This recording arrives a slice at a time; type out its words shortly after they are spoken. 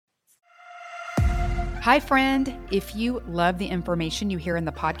Hi, friend. If you love the information you hear in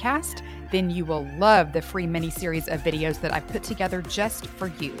the podcast, then you will love the free mini-series of videos that I've put together just for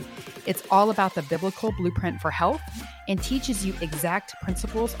you. It's all about the biblical blueprint for health and teaches you exact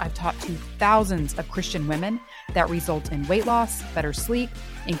principles I've taught to thousands of Christian women that result in weight loss, better sleep,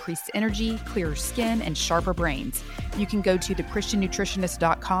 increased energy, clearer skin, and sharper brains. You can go to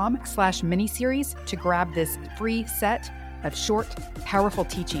thechristiannutritionist.com/miniseries to grab this free set of short, powerful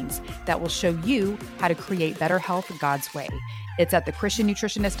teachings that will show you how to create better health God's way. It's at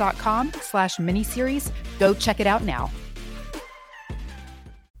thechristiannutritionist.com/miniseries. Go check it out now.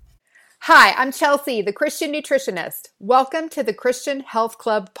 Hi, I'm Chelsea, the Christian nutritionist. Welcome to the Christian Health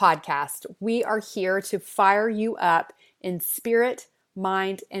Club podcast. We are here to fire you up in spirit,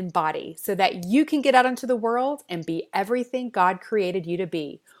 mind, and body so that you can get out into the world and be everything God created you to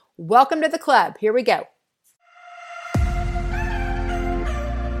be. Welcome to the club. Here we go.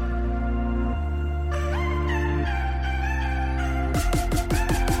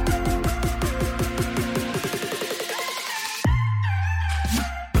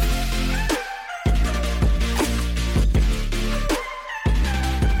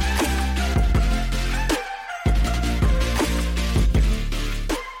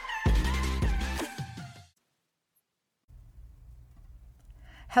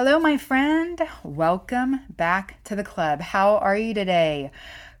 Hello, my friend. Welcome back to the club. How are you today?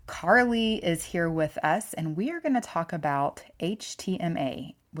 Carly is here with us, and we are going to talk about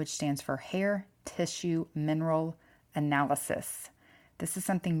HTMA, which stands for Hair Tissue Mineral Analysis. This is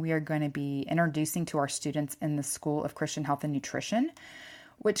something we are going to be introducing to our students in the School of Christian Health and Nutrition,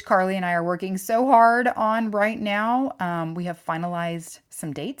 which Carly and I are working so hard on right now. We have finalized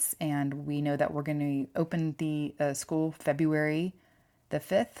some dates, and we know that we're going to open the school February the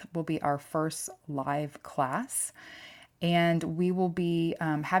 5th will be our first live class, and we will be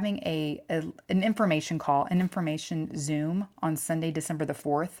having an information call, an information Zoom on Sunday, December the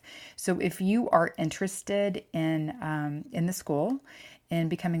 4th. So if you are interested in the school and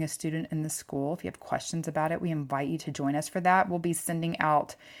becoming a student in the school, if you have questions about it, we invite you to join us for that. We'll be sending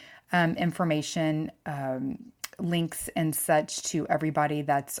out information, links and such to everybody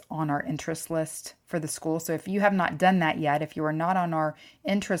that's on our interest list for the school. So if you have not done that yet, if you are not on our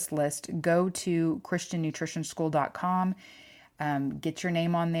interest list, go to christiannutritionschool.com, get your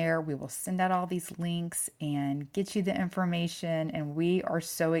name on there. We will send out all these links and get you the information, and we are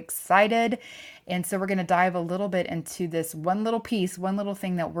so excited. And so we're going to dive a little bit into this one little piece, one little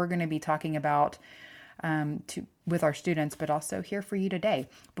thing that we're going to be talking about with our students, but also here for you today.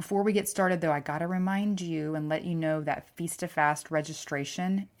 Before we get started, though, I got to remind you and let you know that Feast to Fast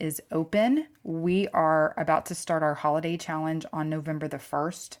registration is open. We are about to start our holiday challenge on November the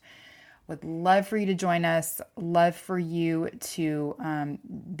 1st. Would love for you to join us. Love for you to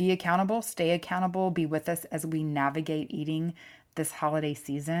be accountable, stay accountable, be with us as we navigate eating this holiday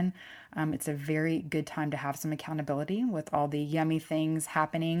season. It's a very good time to have some accountability with all the yummy things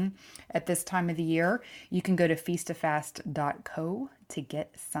happening at this time of the year. You can go to feasttofast.co to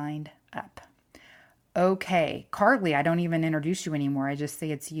get signed up. Okay, Carly, I don't even introduce you anymore. I just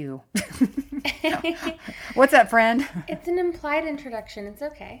say it's you. What's up, friend? It's an implied introduction. It's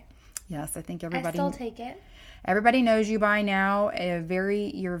okay. Yes, I think everybody... I still take it. Everybody knows you by now.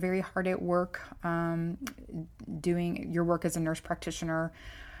 You're very hard at work, doing your work as a nurse practitioner.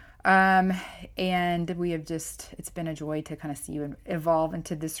 And we have it's been a joy to kind of see you evolve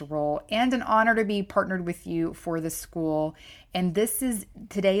into this role, and an honor to be partnered with you for the school. And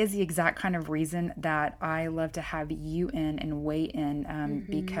today is the exact kind of reason that I love to have you in and weigh in,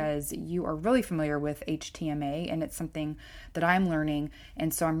 because you are really familiar with HTMA, and it's something that I'm learning.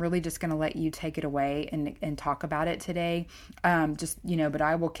 And so I'm really just going to let you take it away and talk about it today. But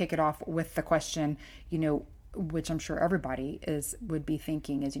I will kick it off with the question, which I'm sure everybody would be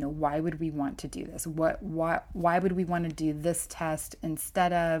thinking is, why would we want to do this? Why would we want to do this test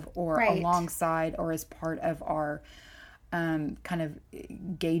instead of, or alongside, or as part of our kind of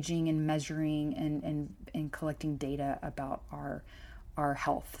gauging and measuring and collecting data about our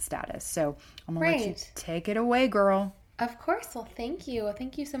health status? So I'm going to let you take it away, girl. Of course. Well, thank you.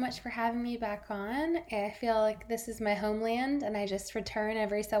 Thank you so much for having me back on. I feel like this is my homeland, and I just return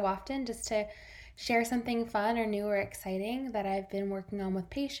every so often just to share something fun or new or exciting that I've been working on with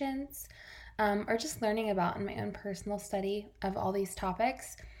patients, or just learning about in my own personal study of all these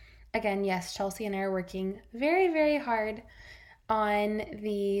topics. Again, yes, Chelsea and I are working very, very hard on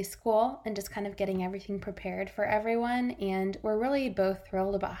the school and just kind of getting everything prepared for everyone. And we're really both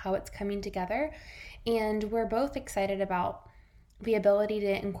thrilled about how it's coming together. And we're both excited about the ability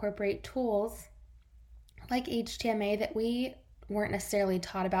to incorporate tools like HTMA that we weren't necessarily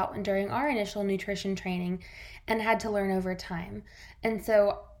taught about during our initial nutrition training and had to learn over time. And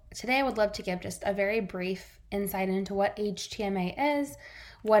so today I would love to give just a very brief insight into what HTMA is,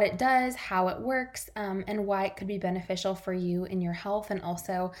 what it does, how it works, and why it could be beneficial for you in your health. And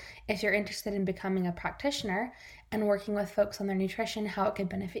also, if you're interested in becoming a practitioner and working with folks on their nutrition, how it could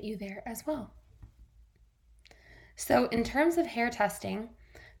benefit you there as well. So in terms of hair testing,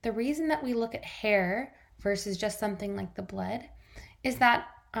 the reason that we look at hair versus just something like the blood is that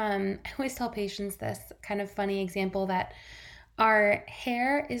I always tell patients this kind of funny example that our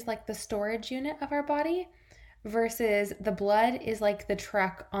hair is like the storage unit of our body versus the blood is like the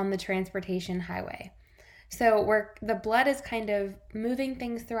truck on the transportation highway. So where the blood is kind of moving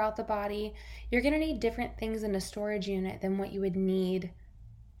things throughout the body, you're going to need different things in a storage unit than what you would need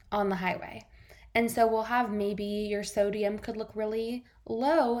on the highway. And so we'll have maybe your sodium could look really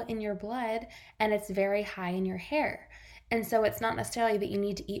low in your blood and it's very high in your hair. And so it's not necessarily that you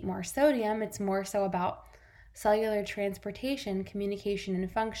need to eat more sodium, it's more so about cellular transportation, communication, and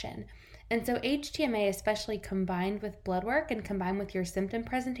function. And so HTMA, especially combined with blood work and combined with your symptom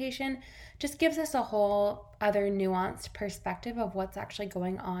presentation, just gives us a whole other nuanced perspective of what's actually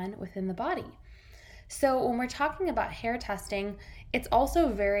going on within the body. So when we're talking about hair testing, it's also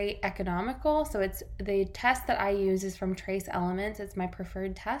very economical. So it's the test that I use is from Trace Elements. It's my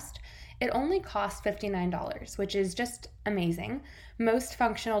preferred test. It only costs $59, which is just amazing. Most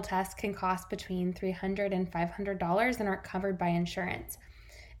functional tests can cost between $300 and $500 and aren't covered by insurance.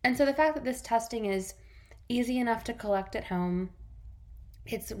 And so the fact that this testing is easy enough to collect at home,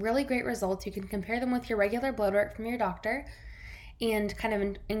 it's really great results. You can compare them with your regular blood work from your doctor and kind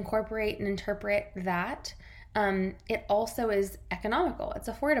of incorporate and interpret that. It also is economical, it's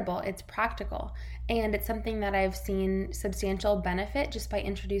affordable, it's practical, and it's something that I've seen substantial benefit just by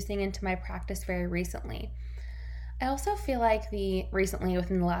introducing into my practice very recently. I also feel like recently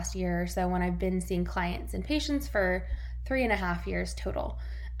within the last year or so when I've been seeing clients and patients for 3.5 years total.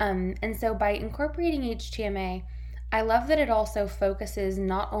 And so by incorporating HTMA, I love that it also focuses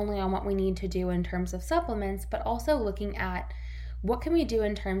not only on what we need to do in terms of supplements, but also looking at what can we do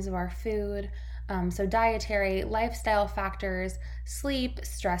in terms of our food, so dietary, lifestyle factors, sleep,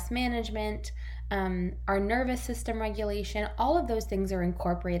 stress management, our nervous system regulation, all of those things are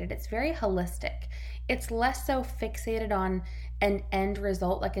incorporated. It's very holistic. It's less so fixated on an end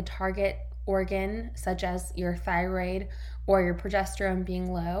result like a target organ such as your thyroid or your progesterone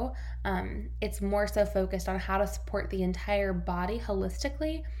being low. It's more so focused on how to support the entire body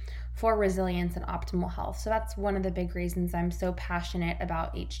holistically for resilience and optimal health. So that's one of the big reasons I'm so passionate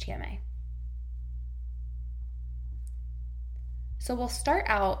about HTMA. So we'll start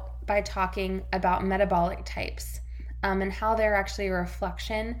out by talking about metabolic types and how they're actually a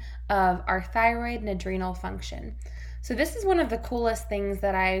reflection of our thyroid and adrenal function. So this is one of the coolest things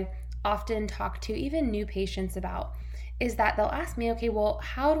that I often talk to even new patients about, is that they'll ask me, okay, well,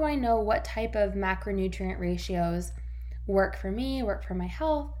 how do I know what type of macronutrient ratios work for me, work for my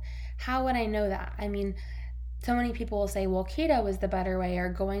health? How would I know that? I mean, so many people will say, well, keto is the better way, or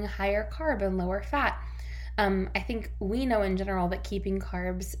going higher carb and lower fat. I think we know in general that keeping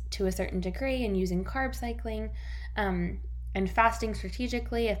carbs to a certain degree and using carb cycling and fasting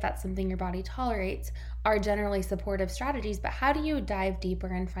strategically, if that's something your body tolerates, are generally supportive strategies. But how do you dive deeper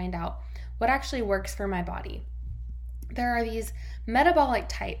and find out what actually works for my body? There are these metabolic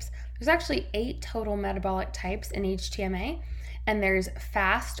types. There's actually 8 total metabolic types in HTMA, and there's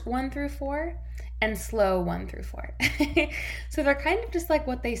fast 1 through 4 and slow 1 through 4. So they're kind of just like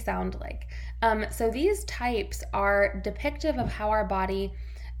what they sound like. So these types are depictive of how our body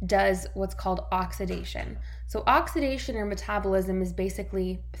does what's called oxidation. So oxidation or metabolism is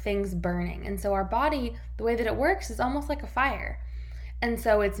basically things burning. And so our body, the way that it works is almost like a fire. And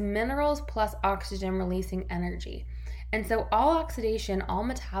so it's minerals plus oxygen releasing energy. And so all oxidation, all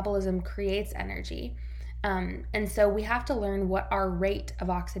metabolism creates energy. And so we have to learn what our rate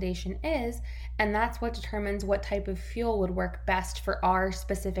of oxidation is, and that's what determines what type of fuel would work best for our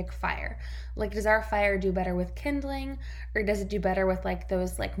specific fire. Like, does our fire do better with kindling, or does it do better with like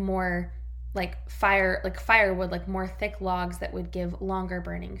those like more like firewood, like more thick logs that would give longer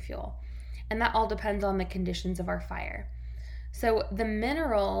burning fuel? And that all depends on the conditions of our fire. So the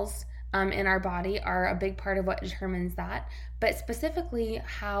minerals in our body are a big part of what determines that, but specifically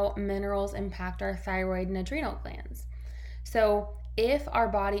how minerals impact our thyroid and adrenal glands. So if our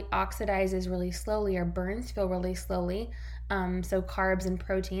body oxidizes really slowly or burns fuel really slowly, so carbs and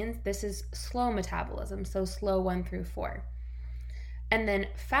proteins, this is slow metabolism, so slow 1 through 4. And then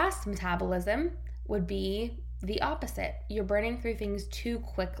fast metabolism would be the opposite. You're burning through things too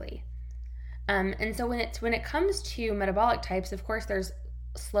quickly. And so when it comes to metabolic types, of course, there's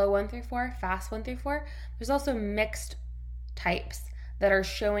slow 1 through 4, fast 1 through 4. There's also mixed types that are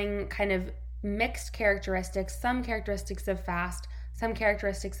showing kind of mixed characteristics, some characteristics of fast, some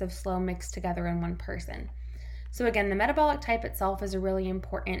characteristics of slow mixed together in one person. So again, the metabolic type itself is a really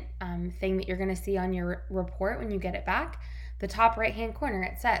important thing that you're going to see on your report when you get it back. The top right-hand corner,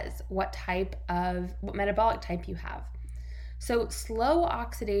 it says what metabolic type you have. So slow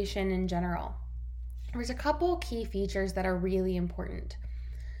oxidation in general, there's a couple key features that are really important.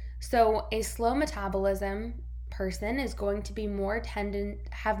 So a slow metabolism person is going to be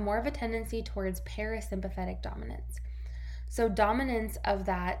have more of a tendency towards parasympathetic dominance. So dominance of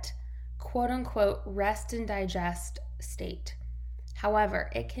that quote unquote rest and digest state. However,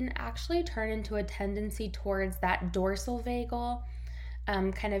 it can actually turn into a tendency towards that dorsal vagal,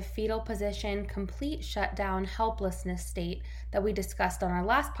 kind of fetal position, complete shutdown, helplessness state that we discussed on our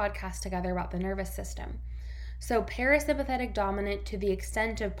last podcast together about the nervous system. So parasympathetic dominant to the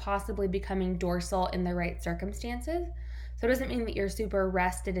extent of possibly becoming dorsal in the right circumstances. So it doesn't mean that you're super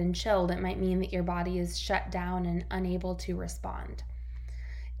rested and chilled. It might mean that your body is shut down and unable to respond.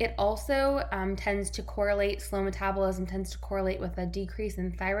 It also slow metabolism tends to correlate with a decrease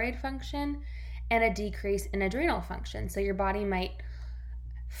in thyroid function and a decrease in adrenal function. So your body might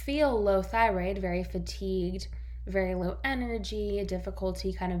feel low thyroid, very fatigued, very low energy,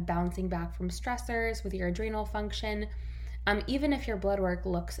 difficulty kind of bouncing back from stressors with your adrenal function, even if your blood work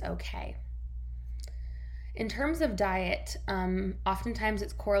looks okay. In terms of diet, oftentimes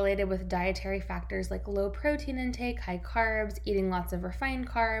it's correlated with dietary factors like low protein intake, high carbs, eating lots of refined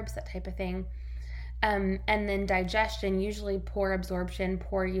carbs, that type of thing. And then digestion, usually poor absorption,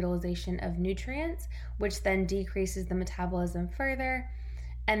 poor utilization of nutrients, which then decreases the metabolism further.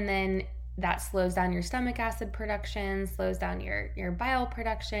 And then that slows down your stomach acid production, slows down your bile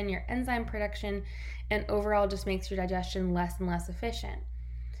production, your enzyme production, and overall just makes your digestion less and less efficient.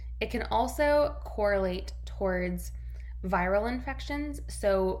 It can also correlate towards viral infections,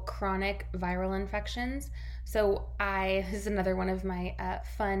 so chronic viral infections. So this is another one of my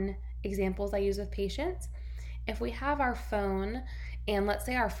fun examples I use with patients. If we have our phone, and let's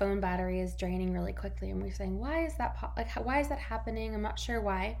say our phone battery is draining really quickly, and we're saying, why is that happening? I'm not sure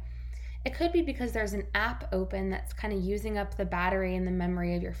why. It could be because there's an app open that's kind of using up the battery and the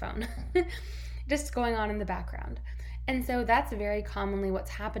memory of your phone, just going on in the background. And so that's very commonly what's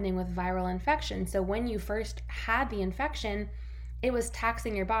happening with viral infection. So when you first had the infection, it was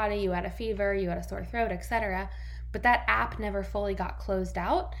taxing your body, you had a fever, you had a sore throat, etc. But that app never fully got closed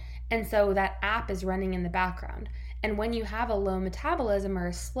out. And so that app is running in the background. And when you have a low metabolism or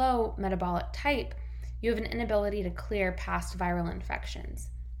a slow metabolic type, you have an inability to clear past viral infections.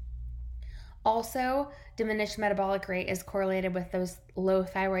 Also, diminished metabolic rate is correlated with those low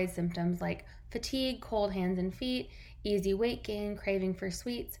thyroid symptoms like fatigue, cold hands and feet, easy weight gain, craving for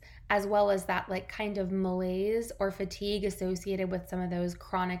sweets, as well as that like kind of malaise or fatigue associated with some of those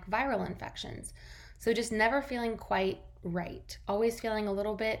chronic viral infections. So just never feeling quite right, always feeling a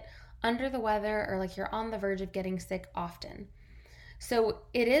little bit under the weather or like you're on the verge of getting sick often. So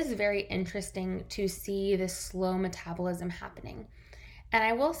it is very interesting to see this slow metabolism happening. And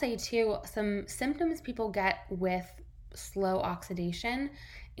I will say too, some symptoms people get with slow oxidation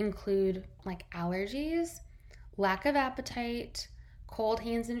include like allergies, lack of appetite, cold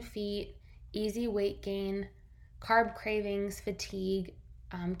hands and feet, easy weight gain, carb cravings, fatigue,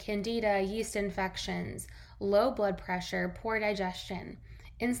 candida, yeast infections, low blood pressure, poor digestion,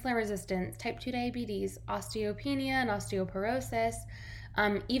 insulin resistance, type 2 diabetes, osteopenia and osteoporosis,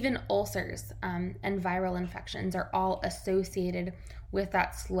 even ulcers and viral infections are all associated with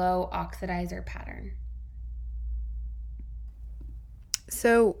that slow oxidizer pattern.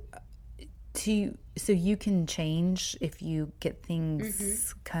 So you can change if you get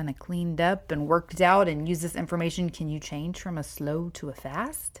things kind of cleaned up and worked out and use this information. Can you change from a slow to a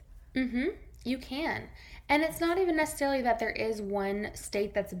fast? You can. And it's not even necessarily that there is one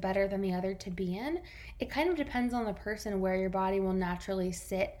state that's better than the other to be in. It kind of depends on the person where your body will naturally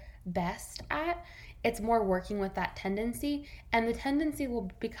sit best at. It's more working with that tendency, and the tendency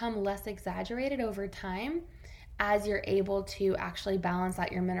will become less exaggerated over time as you're able to actually balance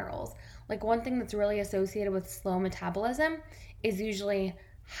out your minerals. Like one thing that's really associated with slow metabolism is usually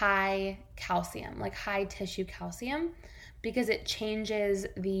high calcium, like high tissue calcium, because it changes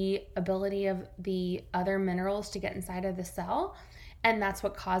the ability of the other minerals to get inside of the cell. And that's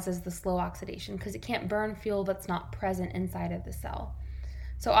what causes the slow oxidation, because it can't burn fuel that's not present inside of the cell.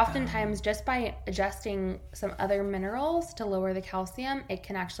 So oftentimes just by adjusting some other minerals to lower the calcium, it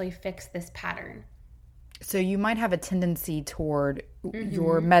can actually fix this pattern. So you might have a tendency toward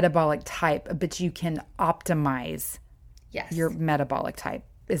your Mm-hmm. metabolic type, but you can optimize your Yes. metabolic type.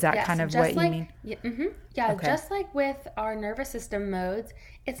 Is that Yes, kind of just what you like mean? yeah, Okay. just like with our nervous system modes,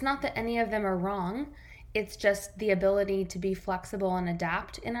 it's not that any of them are wrong. It's just the ability to be flexible and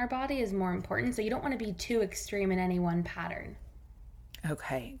adapt in our body is more important. So you don't want to be too extreme in any one pattern.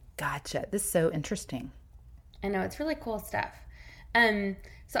 Okay. Gotcha. This is so interesting. I know it's really cool stuff. Um,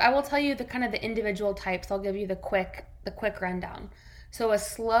 so I will tell you the kind of the individual types. I'll give you the quick rundown. So a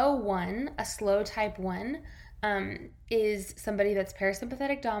slow type one, is somebody that's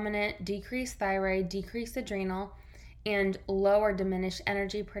parasympathetic dominant, decreased thyroid, decreased adrenal, and low or diminished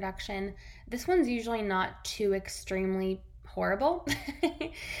energy production. This one's usually not too extremely horrible.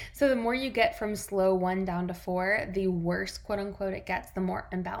 So the more you get from slow one down to four, the worse, quote unquote, it gets, the more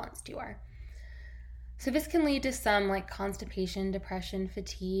imbalanced you are. So this can lead to some like constipation, depression,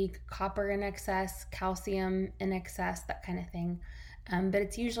 fatigue, copper in excess, calcium in excess, that kind of thing. But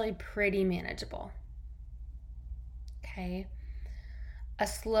it's usually pretty manageable. Okay. A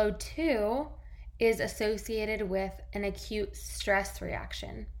slow two is associated with an acute stress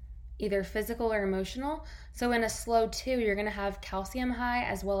reaction, either physical or emotional. So in a slow two, you're going to have calcium high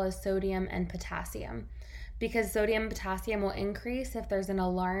as well as sodium and potassium, because sodium and potassium will increase if there's an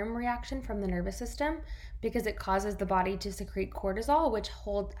alarm reaction from the nervous system, because it causes the body to secrete cortisol, which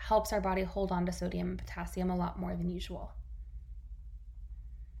helps our body hold on to sodium and potassium a lot more than usual.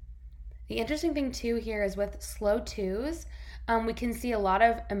 The interesting thing too here is with slow twos, we can see a lot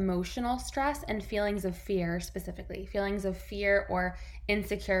of emotional stress and feelings of fear. Specifically, feelings of fear or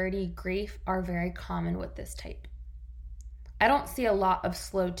insecurity, grief are very common with this type. I don't see a lot of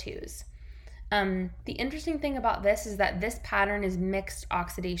slow twos. The interesting thing about this is that this pattern is mixed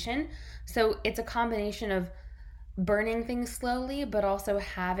oxidation. So it's a combination of burning things slowly, but also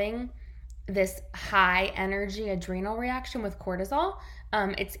having this high energy adrenal reaction with cortisol.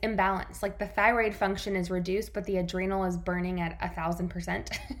 It's imbalanced. Like the thyroid function is reduced, but the adrenal is burning at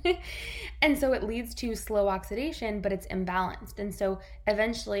 1,000%. And so it leads to slow oxidation, but it's imbalanced. And so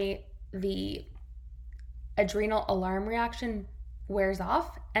eventually the adrenal alarm reaction wears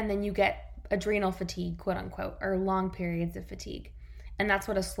off, and then you get adrenal fatigue, quote unquote, or long periods of fatigue. And that's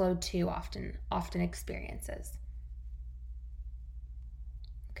what a slow two often experiences.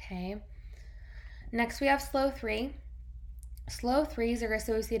 Okay. Next, we have slow three. Slow threes are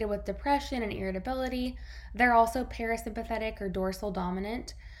associated with depression and irritability. They're also parasympathetic or dorsal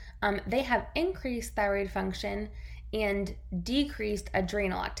dominant. They have increased thyroid function and decreased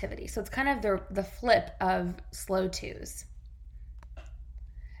adrenal activity. So it's kind of the flip of slow twos.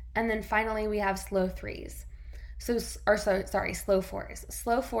 And then finally, we have slow threes. Slow fours.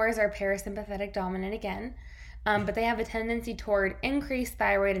 Slow fours are parasympathetic dominant again, but they have a tendency toward increased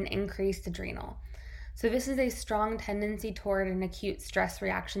thyroid and increased adrenal. So this is a strong tendency toward an acute stress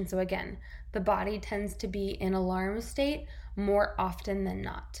reaction. So again, the body tends to be in alarm state more often than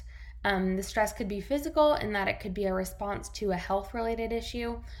not. The stress could be physical in that it could be a response to a health-related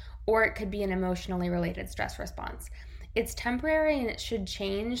issue, or it could be an emotionally related stress response. It's temporary and it should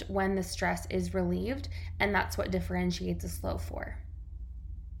change when the stress is relieved, and that's what differentiates a slow four.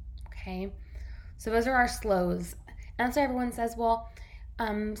 Okay, so those are our slows. And that's why everyone says, well,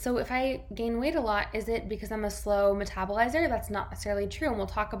 so if I gain weight a lot, is it because I'm a slow metabolizer? That's not necessarily true, and we'll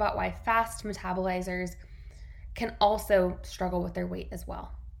talk about why fast metabolizers can also struggle with their weight as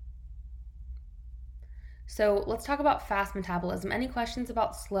well. So let's talk about fast metabolism. Any questions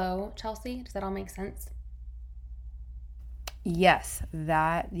about slow, Chelsea? Does that all make sense? Yes,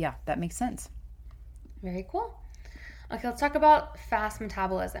 that makes sense. Very cool. Okay, let's talk about fast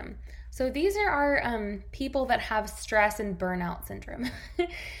metabolism. So these are our people that have stress and burnout syndrome.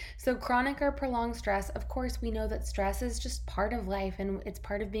 So chronic or prolonged stress, of course, we know that stress is just part of life and it's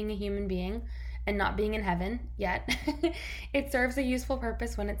part of being a human being and not being in heaven yet. It serves a useful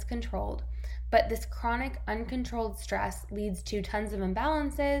purpose when it's controlled. But this chronic, uncontrolled stress leads to tons of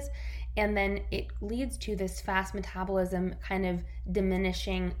imbalances, and then it leads to this fast metabolism kind of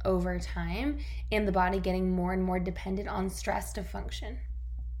diminishing over time and the body getting more and more dependent on stress to function.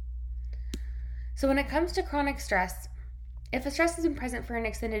 So when it comes to chronic stress, if the stress has been present for an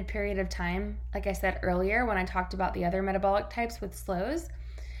extended period of time, like I said earlier when I talked about the other metabolic types with slows,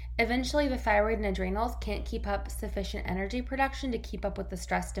 eventually the thyroid and adrenals can't keep up sufficient energy production to keep up with the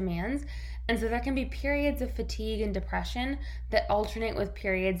stress demands. And so there can be periods of fatigue and depression that alternate with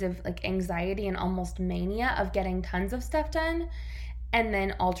periods of like anxiety and almost mania of getting tons of stuff done, and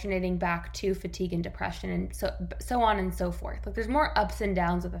then alternating back to fatigue and depression, and so on and so forth. Like there's more ups and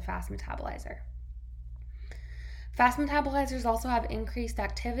downs with a fast metabolizer. Fast metabolizers also have increased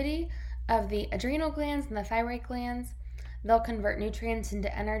activity of the adrenal glands and the thyroid glands. They'll convert nutrients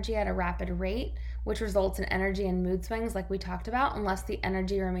into energy at a rapid rate, which results in energy and mood swings like we talked about, unless the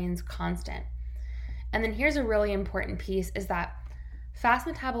energy remains constant. And then here's a really important piece is that fast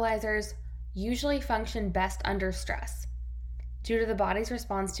metabolizers usually function best under stress due to the body's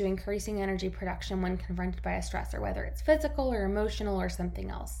response to increasing energy production when confronted by a stressor, whether it's physical or emotional or something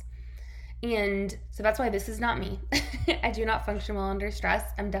else. And so that's why this is not me. I do not function well under stress.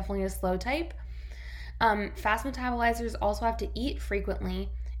 I'm definitely a slow type. Fast metabolizers also have to eat frequently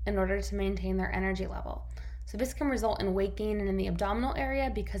in order to maintain their energy level. So this can result in weight gain in the abdominal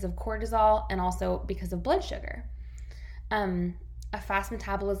area because of cortisol and also because of blood sugar. A fast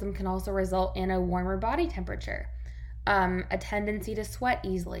metabolism can also result in a warmer body temperature, a tendency to sweat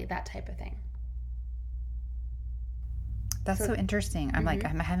easily, that type of thing. That's so interesting. I'm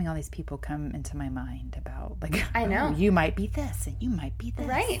I'm having all these people come into my mind about I know. Oh, you might be this and you might be this.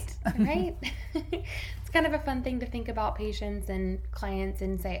 Right. It's kind of a fun thing to think about patients and clients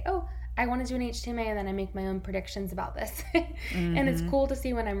and say, oh, I want to do an HTMA, and then I make my own predictions about this. And it's cool to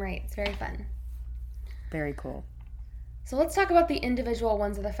see when I'm right. It's very fun. Very cool. So let's talk about the individual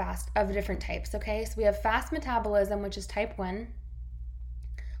ones of the different types, okay? So we have fast metabolism, which is type 1.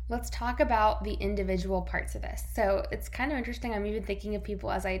 Let's talk about the individual parts of this. So it's kind of interesting. I'm even thinking of people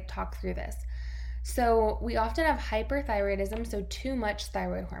as I talk through this. So we often have hyperthyroidism, so too much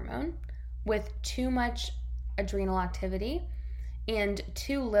thyroid hormone, with too much adrenal activity and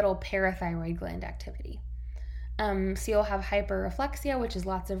too little parathyroid gland activity. So you'll have hyperreflexia, which is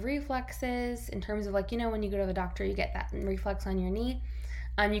lots of reflexes in terms of when you go to the doctor, you get that reflex on your knee.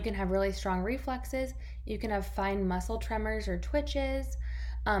 You can have really strong reflexes. You can have fine muscle tremors or twitches,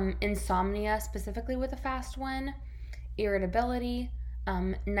 insomnia, specifically with a fast one, irritability,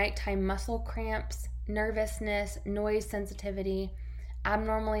 nighttime muscle cramps, nervousness, noise sensitivity,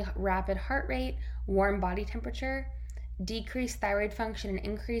 abnormally rapid heart rate, warm body temperature, decreased thyroid function, and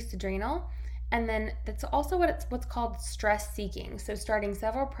increased adrenal. And then that's also what's called stress seeking. So starting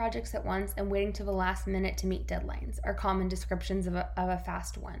several projects at once and waiting to the last minute to meet deadlines are common descriptions of a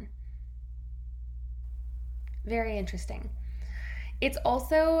fast one. Very interesting. It's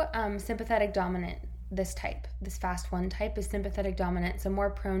also sympathetic dominant, this fast one type is sympathetic dominant, so more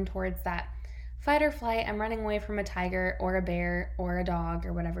prone towards that fight or flight. I'm running away from a tiger or a bear or a dog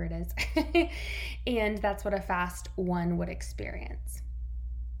or whatever it is. And that's what a fast one would experience.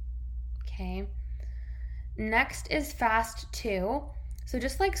 Okay. Next is fast 2. So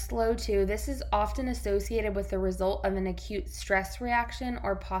just like slow 2, this is often associated with the result of an acute stress reaction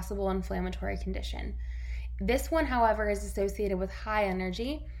or possible inflammatory condition. This one, however, is associated with high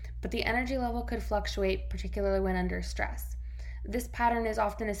energy, but the energy level could fluctuate, particularly when under stress. This pattern is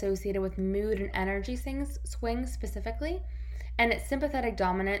often associated with mood and energy swings specifically, and it's sympathetic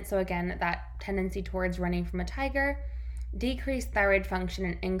dominant, so again, that tendency towards running from a tiger, decreased thyroid function,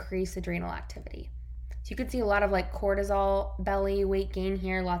 and increased adrenal activity. So you could see a lot of cortisol, belly, weight gain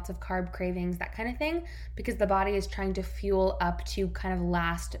here, lots of carb cravings, that kind of thing, because the body is trying to fuel up to kind of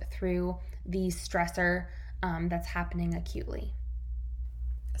last through the stressor that's happening acutely.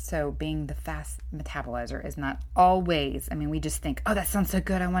 So being the fast metabolizer is not always, we just think, oh, that sounds so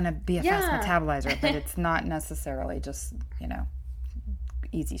good, I want to be a fast metabolizer, but it's not necessarily just,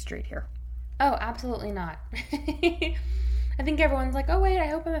 easy street here. Oh, absolutely not. I think everyone's like, oh, wait, I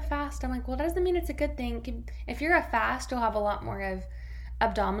hope I'm a fast. I'm like, well, that doesn't mean it's a good thing. If you're a fast, you'll have a lot more of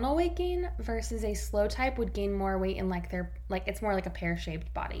abdominal weight gain versus a slow type would gain more weight in it's more like a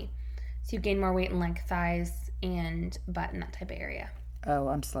pear-shaped body. So you gain more weight in thighs and butt and that type of area. Oh,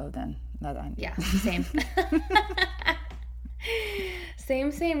 I'm slow then. Yeah, same.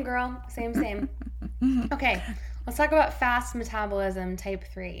 Same, girl. Same. Okay, let's talk about fast metabolism type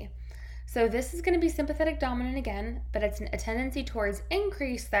 3. So this is going to be sympathetic dominant again, but it's a tendency towards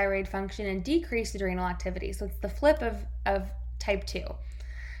increased thyroid function and decreased adrenal activity. So it's the flip of type 2.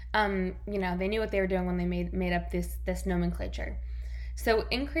 They knew what they were doing when they made up this nomenclature. So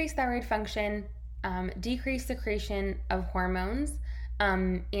increased thyroid function, decreased secretion of hormones,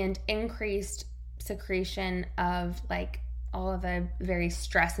 and increased secretion of all of the very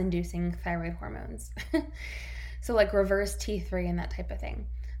stress-inducing thyroid hormones. So reverse T3 and that type of thing.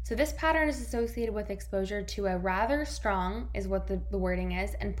 So this pattern is associated with exposure to a rather strong, is what the wording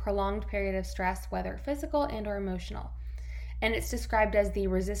is, and prolonged period of stress, whether physical and or emotional. And it's described as the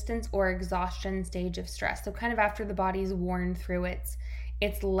resistance or exhaustion stage of stress. So kind of after the body's worn through its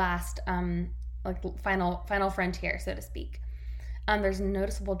last final frontier, so to speak. There's a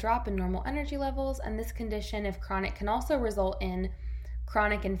noticeable drop in normal energy levels, and this condition, if chronic, can also result in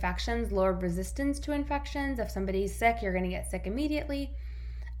chronic infections, lower resistance to infections. If somebody's sick, you're going to get sick immediately.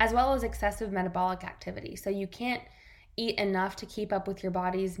 as well as excessive metabolic activity. So you can't eat enough to keep up with your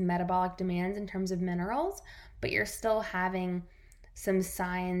body's metabolic demands in terms of minerals, but you're still having some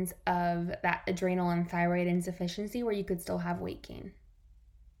signs of that adrenal and thyroid insufficiency where you could still have weight gain.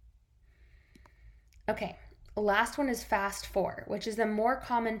 Okay, last one is fast 4, which is a more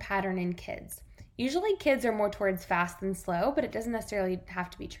common pattern in kids. Usually kids are more towards fast than slow, but it doesn't necessarily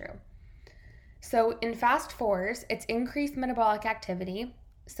have to be true. So in fast 4s, it's increased metabolic activity,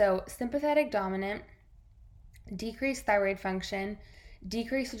 so sympathetic dominant, decreased thyroid function,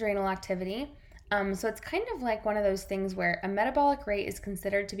 decreased adrenal activity. So it's kind of like one of those things where a metabolic rate is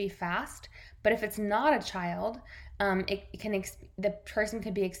considered to be fast, but if it's not a child, the person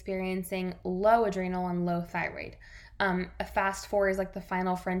could be experiencing low adrenal and low thyroid. A fast 4 is like the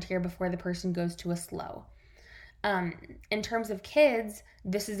final frontier before the person goes to a slow. In terms of kids,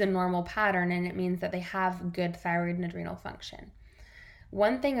 this is a normal pattern, and it means that they have good thyroid and adrenal function.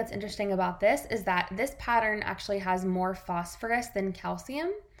 One thing that's interesting about this is that this pattern actually has more phosphorus than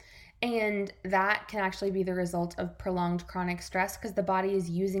calcium, and that can actually be the result of prolonged chronic stress because the body is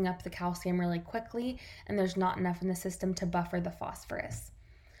using up the calcium really quickly and there's not enough in the system to buffer the phosphorus.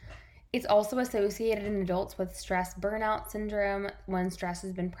 It's also associated in adults with stress burnout syndrome when stress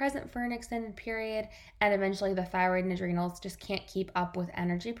has been present for an extended period, and eventually the thyroid and adrenals just can't keep up with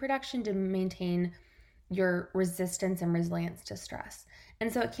energy production to maintain your resistance and resilience to stress.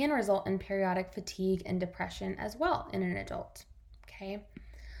 And so it can result in periodic fatigue and depression as well in an adult. Okay,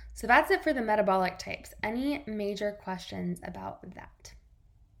 so that's it for the metabolic types. Any major questions about that?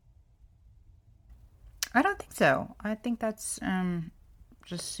 I don't think so. I think that's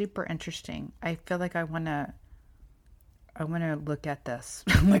just super interesting. I feel like I want to look at this.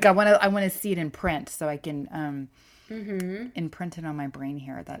 Like I want to see it in print so I can imprint it on my brain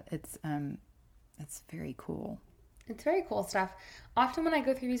here. That it's very cool. It's very cool stuff. Often when I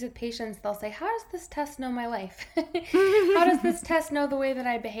go through these with patients, they'll say, how does this test know my life? How does this test know the way that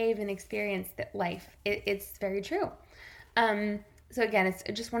I behave and experience life? It's very true. So again, it's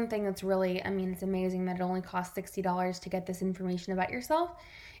just one thing that's really, it's amazing that it only costs $60 to get this information about yourself.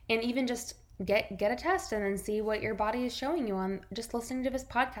 And even just get a test and then see what your body is showing you on just listening to this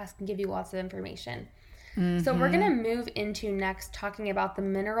podcast can give you lots of information. Mm-hmm. So we're going to move into next talking about the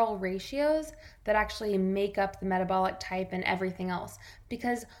mineral ratios that actually make up the metabolic type and everything else.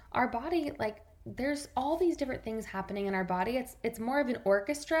 Because our body, there's all these different things happening in our body. It's more of an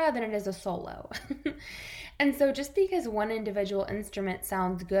orchestra than it is a solo. And so just because one individual instrument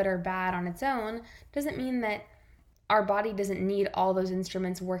sounds good or bad on its own doesn't mean that our body doesn't need all those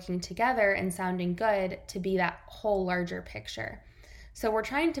instruments working together and sounding good to be that whole larger picture. So we're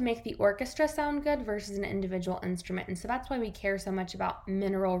trying to make the orchestra sound good versus an individual instrument. And so that's why we care so much about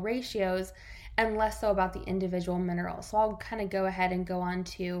mineral ratios and less so about the individual minerals. So I'll kind of go ahead and go on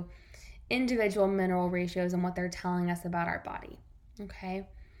to individual mineral ratios and what they're telling us about our body. Okay.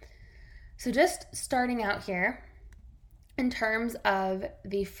 So just starting out here, in terms of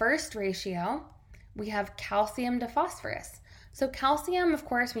the first ratio, we have calcium to phosphorus. So calcium, of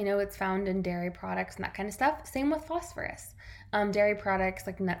course, we know it's found in dairy products and that kind of stuff. Same with phosphorus. Dairy products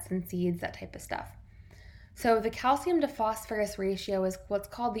like nuts and seeds, that type of stuff. So the calcium to phosphorus ratio is what's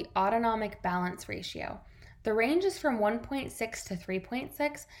called the autonomic balance ratio. The range is from 1.6 to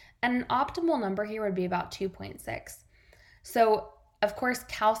 3.6, and an optimal number here would be about 2.6. So, of course,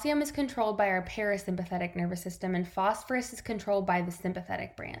 calcium is controlled by our parasympathetic nervous system, and phosphorus is controlled by the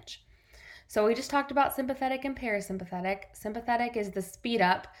sympathetic branch. So we just talked about sympathetic and parasympathetic. Sympathetic is the speed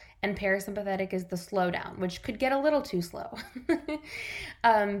up and parasympathetic is the slow down, which could get a little too slow.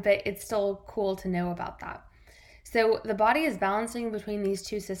 But it's still cool to know about that. So the body is balancing between these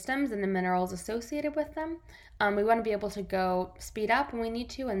two systems and the minerals associated with them. We want to be able to go speed up when we need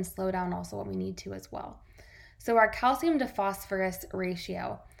to and slow down also when we need to as well. So our calcium to phosphorus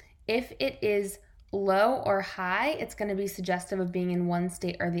ratio, if it is low or high, it's going to be suggestive of being in one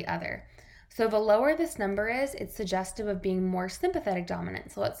state or the other. So the lower this number is, it's suggestive of being more sympathetic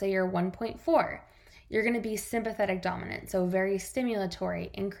dominant. So let's say you're 1.4. You're going to be sympathetic dominant, so very stimulatory,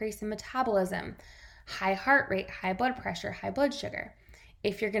 increase in metabolism, high heart rate, high blood pressure, high blood sugar.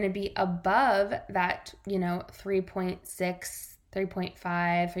 If you're going to be above that, 3.6, 3.5,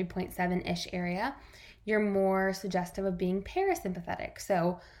 3.7-ish area, you're more suggestive of being parasympathetic.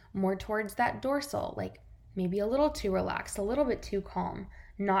 So more towards that dorsal, like maybe a little too relaxed, a little bit too calm,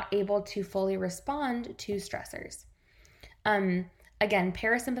 not able to fully respond to stressors. Again,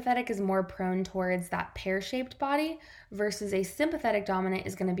 parasympathetic is more prone towards that pear-shaped body versus a sympathetic dominant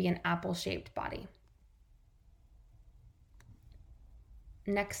is going to be an apple-shaped body.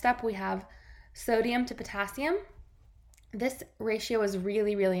 Next up, we have sodium to potassium. This ratio is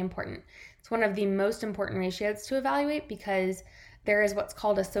really, really important. It's one of the most important ratios to evaluate because there is what's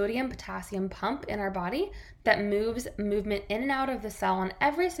called a sodium-potassium pump in our body that moves movement in and out of the cell on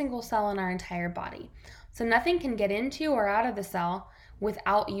every single cell in our entire body. So nothing can get into or out of the cell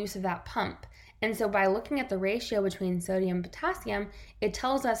without use of that pump. And so by looking at the ratio between sodium and potassium, it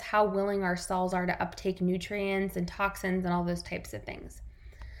tells us how willing our cells are to uptake nutrients and toxins and all those types of things.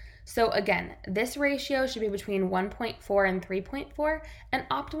 So again, this ratio should be between 1.4 and 3.4, an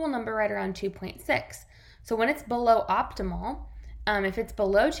optimal number right around 2.6. So when it's below optimal, if it's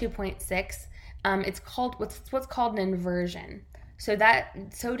below 2.6, it's called what's called an inversion. So that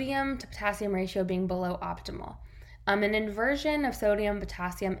sodium to potassium ratio being below optimal. An inversion of sodium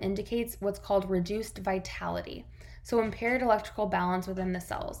potassium indicates what's called reduced vitality, so impaired electrical balance within the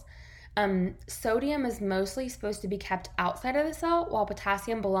cells. Sodium is mostly supposed to be kept outside of the cell, while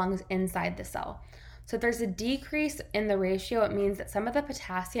potassium belongs inside the cell. So if there's a decrease in the ratio, it means that some of the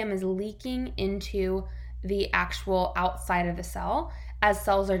potassium is leaking into the actual outside of the cell as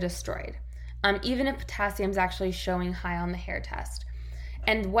cells are destroyed, even if potassium is actually showing high on the hair test.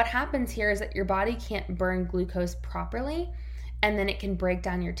 And what happens here is that your body can't burn glucose properly, and then it can break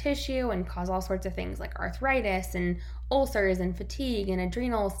down your tissue and cause all sorts of things like arthritis and ulcers and fatigue and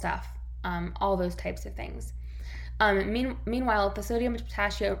adrenal stuff, all those types of things. Meanwhile, if the sodium to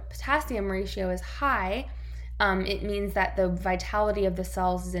potassium ratio is high, it means that the vitality of the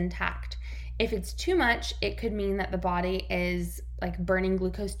cells is intact. If it's too much, it could mean that the body is like burning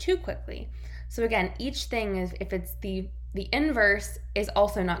glucose too quickly. So again, each thing is, if it's the inverse is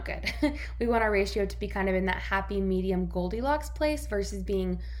also not good. We want our ratio to be kind of in that happy medium Goldilocks place versus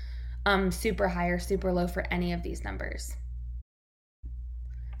being super high or super low for any of these numbers.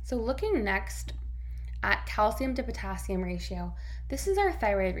 So looking next at calcium to potassium ratio, this is our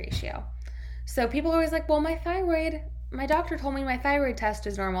thyroid ratio. So people are always like, well, my doctor told me my thyroid test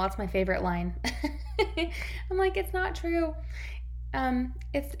is normal. That's my favorite line. I'm like, it's not true.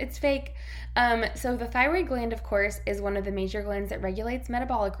 It's fake. So the thyroid gland, of course, is one of the major glands that regulates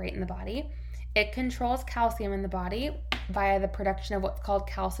metabolic rate in the body. It controls calcium in the body via the production of what's called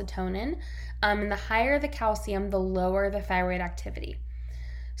calcitonin. And the higher the calcium, the lower the thyroid activity.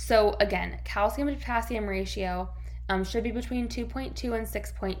 So again, calcium to potassium ratio should be between 2.2 and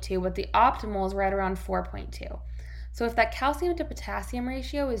 6.2, but the optimal is right around 4.2. So if that calcium to potassium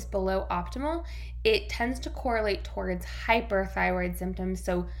ratio is below optimal, it tends to correlate towards hyperthyroid symptoms.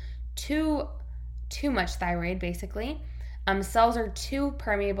 So too much thyroid, basically. Cells are too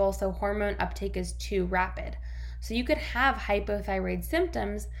permeable, so hormone uptake is too rapid. So you could have hypothyroid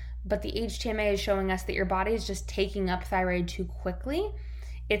symptoms, but the HTMA is showing us that your body is just taking up thyroid too quickly.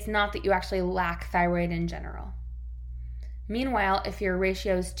 It's not that you actually lack thyroid in general. Meanwhile, if your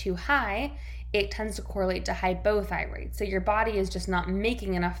ratio is too high, it tends to correlate to hypothyroid. So your body is just not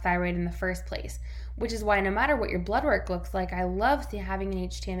making enough thyroid in the first place, which is why no matter what your blood work looks like, I love having an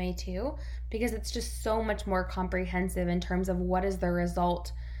HTMA2 because it's just so much more comprehensive in terms of what is the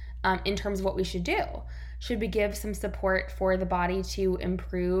result, in terms of what we should do. Should we give some support for the body to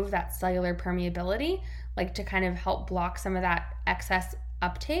improve that cellular permeability, like to kind of help block some of that excess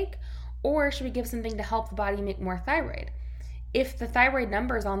uptake? Or should we give something to help the body make more thyroid? If the thyroid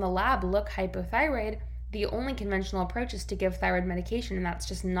numbers on the lab look hypothyroid, the only conventional approach is to give thyroid medication, and that's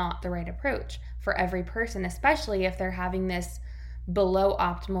just not the right approach for every person, especially if they're having this below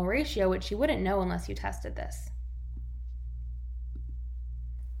optimal ratio, which you wouldn't know unless you tested this.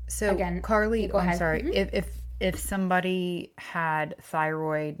 So again, Carly, I'm sorry, if somebody had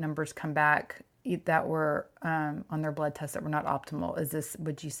thyroid numbers come back that were on their blood tests that were not optimal,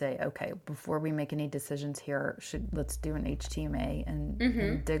 would you say, okay, before we make any decisions here, let's do an HTMA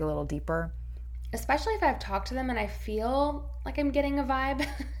and dig a little deeper? Especially if I've talked to them and I feel like I'm getting a vibe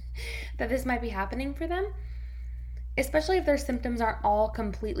that this might be happening for them. Especially if their symptoms aren't all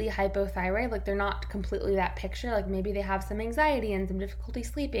completely hypothyroid, like they're not completely that picture, like maybe they have some anxiety and some difficulty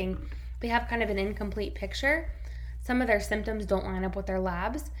sleeping. They have kind of an incomplete picture. Some of their symptoms don't line up with their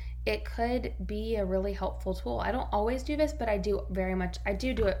labs. It could be a really helpful tool. I don't always do this, but I do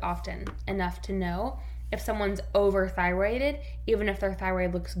it often enough to know if someone's overthyroided, even if their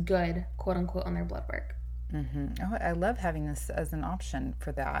thyroid looks good, quote unquote, on their blood work. Oh, I love having this as an option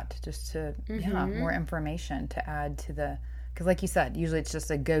for that, just to, more information to add to because like you said, usually it's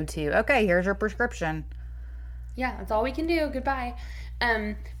just a go-to, okay, here's your prescription. Yeah, that's all we can do. Goodbye.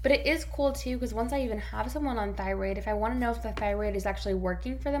 But it is cool too, because once I even have someone on thyroid, if I want to know if the thyroid is actually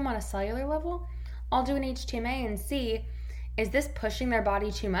working for them on a cellular level, I'll do an HTMA and see, is this pushing their body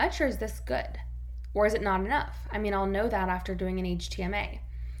too much, or is this good? Or is it not enough? I mean, I'll know that after doing an HTMA.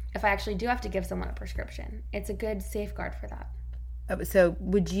 if I actually do have to give someone a prescription. It's a good safeguard for that. So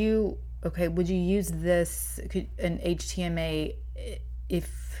would you use this an HTMA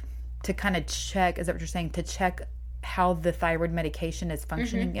if to kind of check, is that what you're saying, to check how the thyroid medication is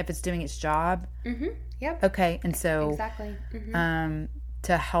functioning, if it's doing its job? Yep. Okay. And so Exactly.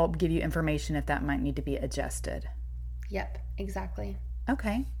 to help give you information if that might need to be adjusted. Yep, exactly.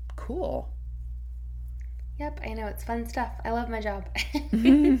 Okay, cool. Yep, I know, it's fun stuff. I love my job.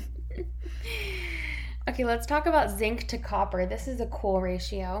 Okay, let's talk about zinc to copper. This is a cool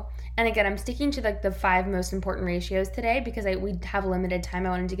ratio. And again, I'm sticking to the 5 most important ratios today because we have limited time. I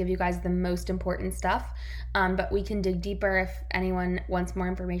wanted to give you guys the most important stuff. But we can dig deeper. If anyone wants more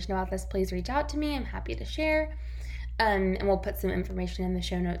information about this, please reach out to me. I'm happy to share. And we'll put some information in the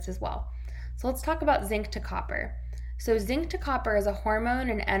show notes as well. So let's talk about zinc to copper. So zinc to copper is a hormone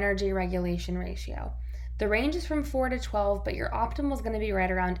and energy regulation ratio. The range is from 4 to 12, but your optimal is going to be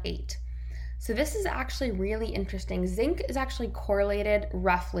right around 8. So this is actually really interesting. Zinc is actually correlated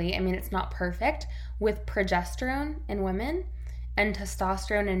roughly, I mean it's not perfect, with progesterone in women and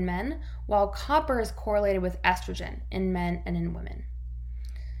testosterone in men, while copper is correlated with estrogen in men and in women.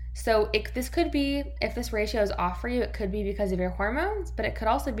 So this could be, if this ratio is off for you, it could be because of your hormones, but it could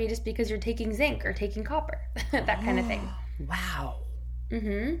also be just because you're taking zinc or taking copper, that kind of thing. Wow.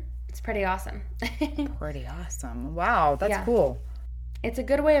 It's pretty awesome. Pretty awesome. Wow, that's cool. It's a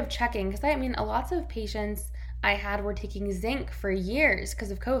good way of checking because lots of patients I had were taking zinc for years because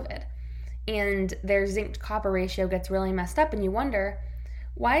of COVID, and their zinc to copper ratio gets really messed up, and you wonder,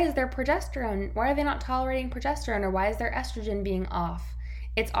 why is their progesterone, why are they not tolerating progesterone, or why is their estrogen being off?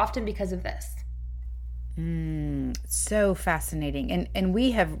 It's often because of this. So fascinating. And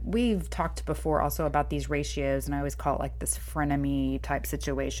we've talked before also about these ratios, and I always call it like this frenemy type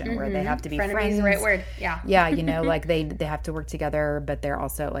situation where they have to be Frenemy friends. is the right word. Yeah. Yeah, like they have to work together, but they're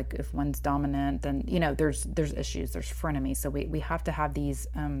also like, if one's dominant, then there's issues, there's frenemy. So we have to have these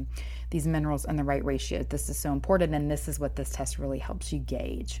minerals in the right ratio. This is so important, and this is what this test really helps you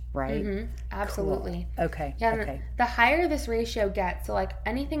gauge, right? Absolutely. Cool. Okay. Yeah. Okay. The higher this ratio gets, so like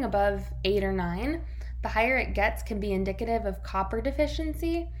anything above 8 or 9, the higher it gets can be indicative of copper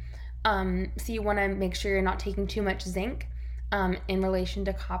deficiency. So you want to make sure you're not taking too much zinc in relation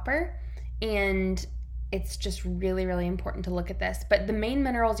to copper. And it's just really, really important to look at this. But the main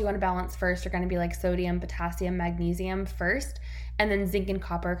minerals you want to balance first are going to be like sodium, potassium, magnesium first, and then zinc and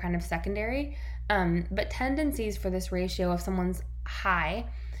copper kind of secondary. But tendencies for this ratio, if someone's high,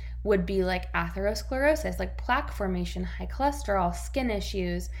 would be like atherosclerosis, like plaque formation, high cholesterol, skin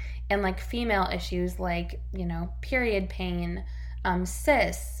issues, and like female issues like, period pain,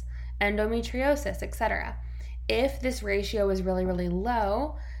 cysts, endometriosis, etc. If this ratio is really, really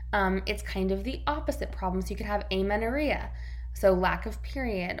low, it's kind of the opposite problem. So you could have amenorrhea, so lack of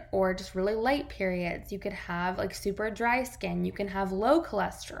period, or just really light periods. You could have like super dry skin. You can have low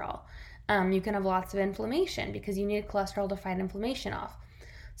cholesterol. You can have lots of inflammation because you need cholesterol to fight inflammation off.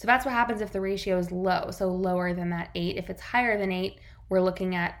 So that's what happens if the ratio is low, so lower than that 8. If it's higher than 8, we're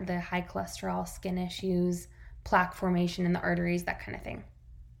looking at the high cholesterol, skin issues, plaque formation in the arteries, that kind of thing.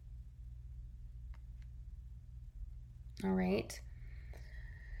 All right.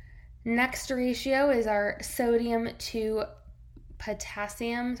 Next ratio is our sodium to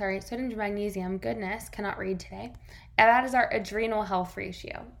magnesium. Goodness, cannot read today. And that is our adrenal health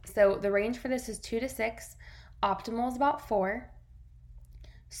ratio. So the range for this is 2 to 6. Optimal is about 4.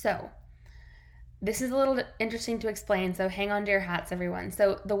 So this is a little interesting to explain, so hang on to your hats, everyone.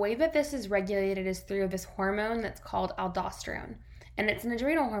 So the way that this is regulated is through this hormone that's called aldosterone. And it's an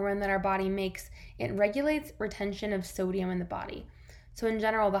adrenal hormone that our body makes. It regulates retention of sodium in the body. So in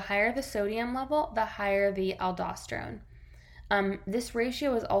general, the higher the sodium level, the higher the aldosterone. This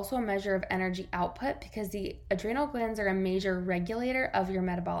ratio is also a measure of energy output because the adrenal glands are a major regulator of your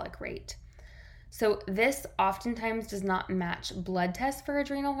metabolic rate. So this oftentimes does not match blood tests for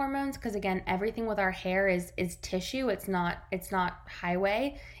adrenal hormones because, again, everything with our hair is tissue. It's not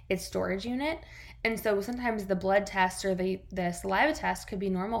highway, it's storage unit. And so sometimes the blood test or the saliva test could be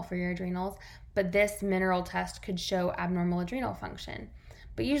normal for your adrenals, but this mineral test could show abnormal adrenal function.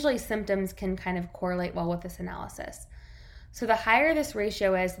 But usually symptoms can kind of correlate well with this analysis. So the higher this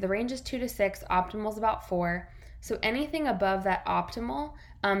ratio is, the range is 2 to 6, optimal is about 4. So anything above that optimal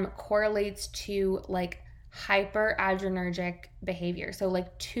correlates to like hyperadrenergic behavior. So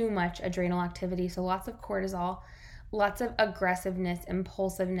like too much adrenal activity. So lots of cortisol, lots of aggressiveness,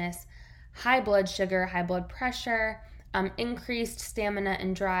 impulsiveness, high blood sugar, high blood pressure, increased stamina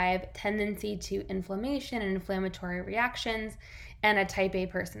and drive, tendency to inflammation and inflammatory reactions, and a type A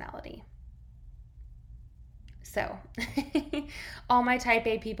personality. So all my type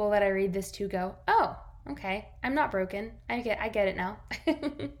A people that I read this to go, oh, okay, I'm not broken. I get it now.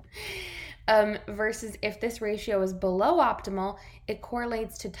 Versus if this ratio is below optimal, it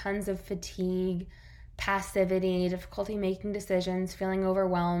correlates to tons of fatigue, passivity, difficulty making decisions, feeling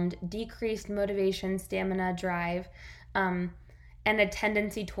overwhelmed, decreased motivation, stamina, drive, and a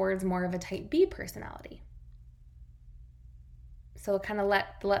tendency towards more of a type B personality. So kind of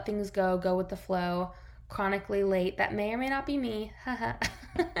let things go with the flow. Chronically late, that may or may not be me.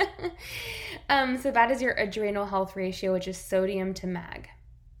 So that is your adrenal health ratio, which is sodium to mag.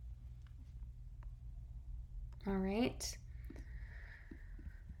 All right.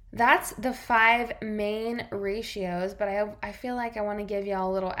 That's the 5 main ratios, but I feel like I want to give y'all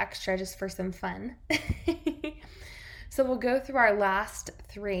a little extra just for some fun. So we'll go through our last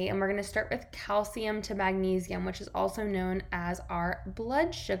 3, and we're going to start with calcium to magnesium, which is also known as our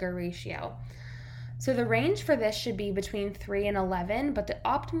blood sugar ratio. So the range for this should be between 3 and 11, but the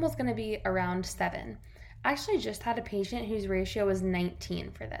optimal is going to be around 7. I actually just had a patient whose ratio was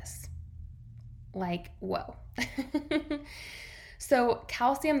 19 for this. Like, whoa. So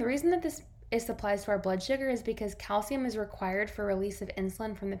calcium, the reason that this applies to our blood sugar is because calcium is required for release of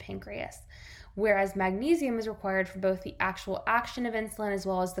insulin from the pancreas, whereas magnesium is required for both the actual action of insulin as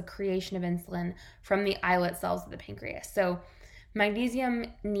well as the creation of insulin from the islet cells of the pancreas. So we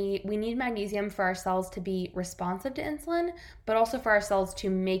need magnesium for our cells to be responsive to insulin, but also for our cells to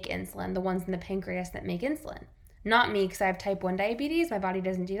make insulin, the ones in the pancreas that make insulin. Not me, because I have type 1 diabetes. My body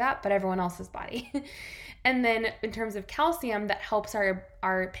doesn't do that, but everyone else's body. And then in terms of calcium, that helps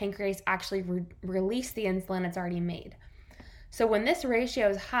our pancreas actually release the insulin it's already made. So when this ratio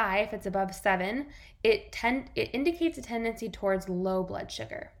is high, if it's above 7, it indicates a tendency towards low blood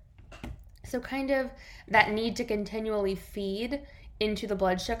sugar. So kind of that need to continually feed into the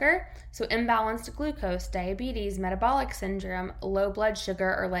blood sugar. So imbalanced glucose, diabetes, metabolic syndrome, low blood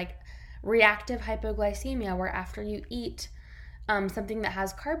sugar, or like reactive hypoglycemia, where after you eat something that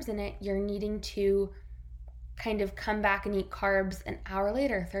has carbs in it, you're needing to kind of come back and eat carbs an hour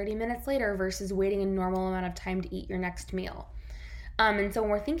later, 30 minutes later, versus waiting a normal amount of time to eat your next meal. And so when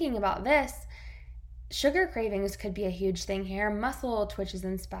we're thinking about this, sugar cravings could be a huge thing here. Muscle twitches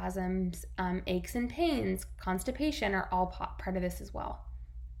and spasms, aches and pains, constipation are all part of this as well.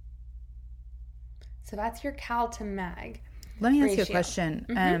 So that's your cal to mag. Let me ask you a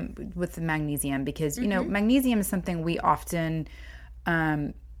question with the magnesium, because, you know, magnesium is something we often,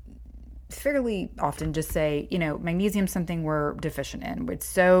 fairly often just say, you know, magnesium is something we're deficient in. It's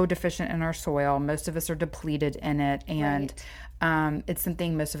so deficient in our soil. Most of us are depleted in it. And it's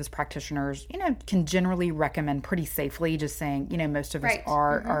something most of us practitioners, you know, can generally recommend pretty safely, just saying, you know, most of us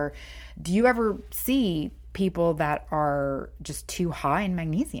are. Do you ever see people that are just too high in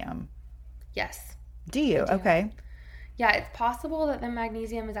magnesium? Yes. Do you? Okay. Yeah, it's possible that the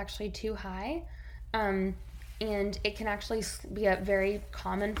magnesium is actually too high, and it can actually be very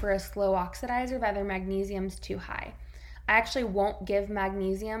common for a slow oxidizer that their magnesium's too high. I actually won't give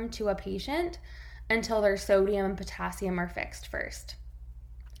magnesium to a patient until their sodium and potassium are fixed first.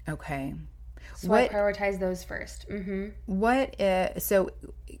 Okay. So I prioritize those first. So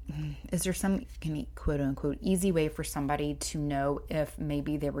is there some quote unquote easy way for somebody to know if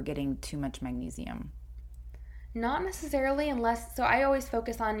maybe they were getting too much magnesium? Not necessarily, so I always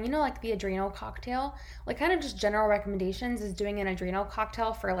focus on, you know, like the adrenal cocktail, like kind of just general recommendations is doing an adrenal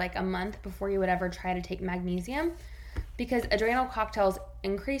cocktail for like a month before you would ever try to take magnesium, because adrenal cocktails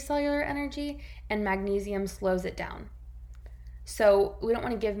increase cellular energy and magnesium slows it down. So we don't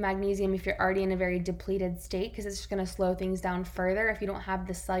want to give magnesium if you're already in a very depleted state, because it's just going to slow things down further if you don't have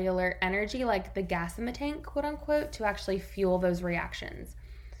the cellular energy, like the gas in the tank, quote unquote, to actually fuel those reactions.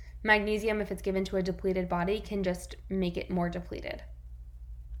 Magnesium, if it's given to a depleted body, can just make it more depleted.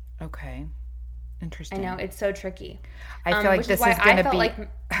 Okay. Interesting. I know, it's so tricky. I feel like this is going to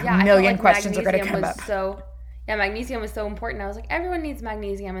be a million questions are going to come up. Magnesium was so important. I was like, everyone needs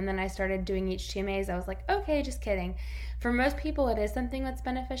magnesium. And then I started doing HTMAs. I was like, okay, just kidding. For most people, it is something that's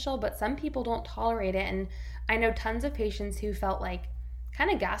beneficial, but some people don't tolerate it. And I know tons of patients who felt like kind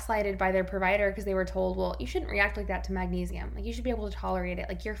of gaslighted by their provider because they were told, well, you shouldn't react like that to magnesium. Like, you should be able to tolerate it.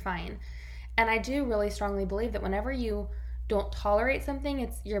 Like, you're fine. And I do really strongly believe that whenever you don't tolerate something,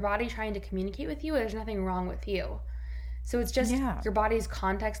 it's your body trying to communicate with you. There's nothing wrong with you. So it's just your body's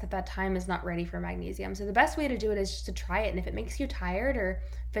context at that time is not ready for magnesium. So the best way to do it is just to try it. And if it makes you tired or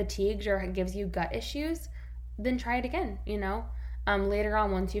fatigued or gives you gut issues, then try it again, you know, later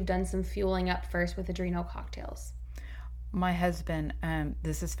on once you've done some fueling up first with adrenal cocktails. My husband,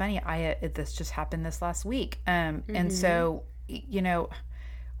 this is funny. This just happened this last week. And so, you know,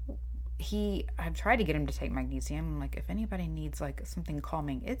 I've tried to get him to take magnesium. I'm like, if anybody needs like something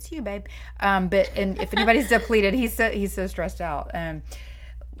calming, it's you, babe. And if anybody's depleted, he's so stressed out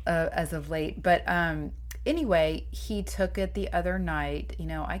as of late. But anyway, he took it the other night.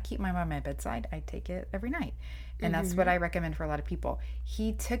 I keep mine by my bedside. I take it every night. And that's what I recommend for a lot of people.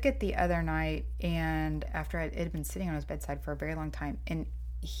 He took it the other night, and after it had been sitting on his bedside for a very long time, and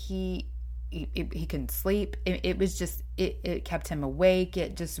he couldn't sleep. It was just, it kept him awake.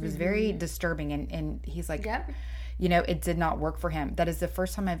 It just was very disturbing. And he's like, Yep. It did not work for him. That is the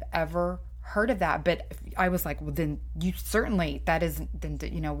first time I've ever heard of that. But I was like, well, then we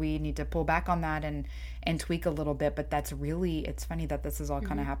need to pull back on that and tweak a little bit. But it's funny that this is all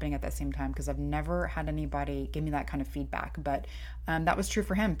kind of happening at the same time, because I've never had anybody give me that kind of feedback. But that was true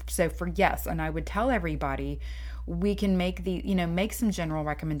for him. So yes, and I would tell everybody, we can make make some general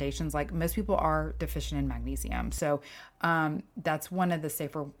recommendations. Like, most people are deficient in magnesium. So that's one of the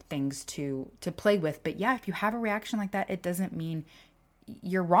safer things to play with. But yeah, if you have a reaction like that, it doesn't mean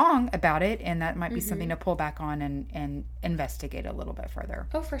you're wrong about it. And that might be something to pull back on and investigate a little bit further.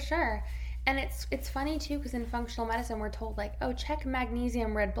 Oh, for sure. And it's funny too, because in functional medicine, we're told like, oh, check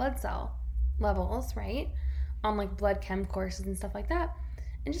magnesium red blood cell levels, right? On like blood chem courses and stuff like that.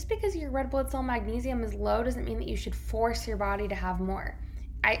 And just because your red blood cell magnesium is low doesn't mean that you should force your body to have more.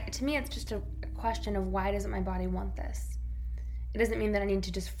 To me, it's just a question of, why doesn't my body want this? It doesn't mean that I need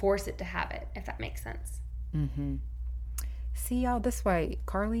to just force it to have it, if that makes sense. Mm-hmm. See, y'all, this way,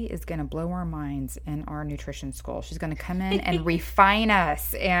 Carly is going to blow our minds in our nutrition school. She's going to come in and refine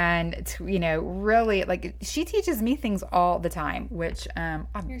us and, really, like, she teaches me things all the time, which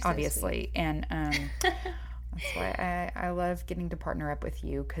obviously. So and that's why I love getting to partner up with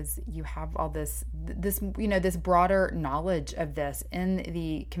you, because you have all this broader knowledge of this in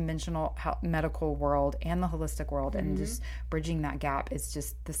the conventional medical world and the holistic world, and just bridging that gap this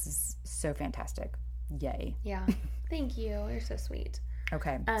is so fantastic. Yay. Yeah. Thank you. You're so sweet.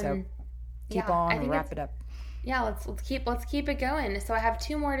 Okay. So keep on and wrap it up. Yeah, let's keep it going. So I have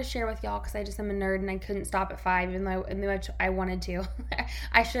 2 more to share with y'all, because I just am a nerd and I couldn't stop at 5, even though I wanted to.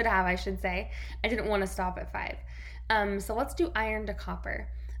 I should say. I didn't want to stop at 5. So let's do iron to copper.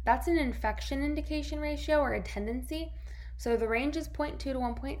 That's an infection indication ratio, or a tendency. So the range is 0.2 to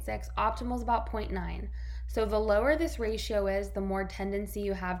 1.6. Optimal is about 0.9. So the lower this ratio is, the more tendency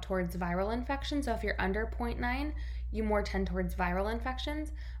you have towards viral infection. So if you're under 0.9, you more tend towards viral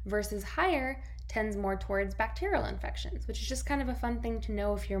infections, versus higher tends more towards bacterial infections, which is just kind of a fun thing to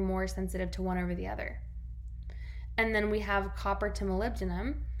know if you're more sensitive to one over the other. And then we have copper to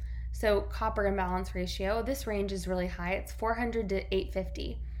molybdenum. So copper imbalance ratio, this range is really high. It's 400 to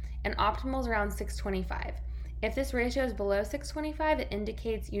 850, and optimal is around 625. If this ratio is below 625, it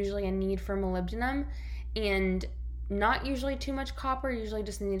indicates usually a need for molybdenum, and not usually too much copper, usually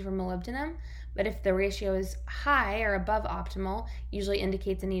just a need for molybdenum. But if the ratio is high or above optimal, usually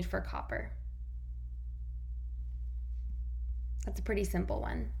indicates a need for copper. That's a pretty simple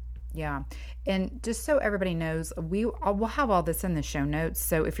one. Yeah. And just so everybody knows, we'll have all this in the show notes.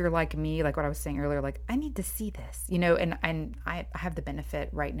 So if you're like me, like what I was saying earlier, like, I need to see this, and I have the benefit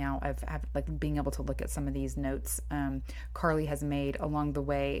right now of like being able to look at some of these notes Carly has made along the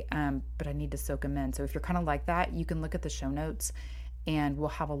way, but I need to soak them in. So if you're kind of like that, you can look at the show notes, and we'll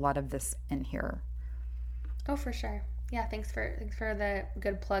have a lot of this in here. Oh, for sure. Yeah, thanks for the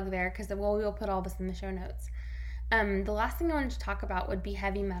good plug there, because we'll put all this in the show notes. The last thing I wanted to talk about would be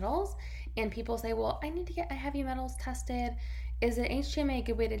heavy metals. And people say, well, I need to get my heavy metals tested. Is an HTMA a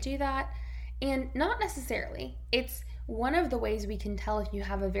good way to do that? And not necessarily. It's one of the ways we can tell if you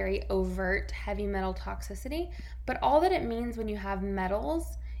have a very overt heavy metal toxicity. But all that it means when you have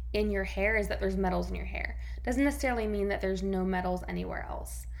metals in your hair is that there's metals in your hair. Doesn't necessarily mean that there's no metals anywhere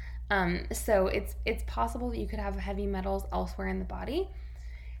else. So it's possible that you could have heavy metals elsewhere in the body.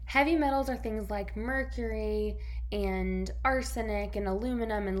 Heavy metals are things like mercury and arsenic and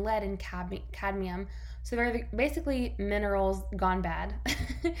aluminum and lead and cadmium. So they're basically minerals gone bad.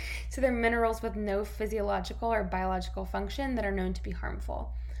 So they're minerals with no physiological or biological function that are known to be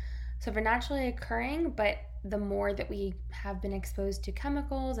harmful. So they're naturally occurring, but the more that we have been exposed to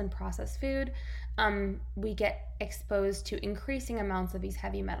chemicals and processed food, we get exposed to increasing amounts of these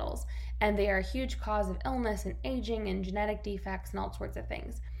heavy metals. And they are a huge cause of illness and aging and genetic defects and all sorts of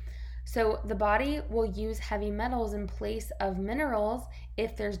things. So the body will use heavy metals in place of minerals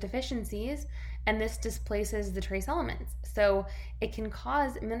if there's deficiencies, and this displaces the trace elements. So it can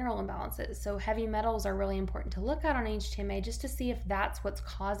cause mineral imbalances. So heavy metals are really important to look at on HTMA, just to see if that's what's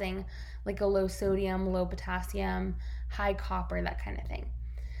causing like a low sodium, low potassium, high copper, that kind of thing.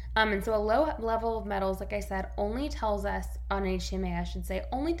 And so a low level of metals, like I said, only tells us, on HTMA I should say,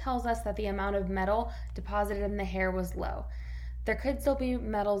 only tells us that the amount of metal deposited in the hair was low. There could still be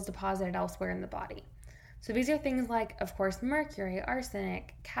metals deposited elsewhere in the body. So these are things like, of course, mercury,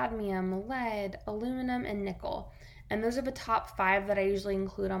 arsenic, cadmium, lead, aluminum, and nickel. And those are the top 5 that I usually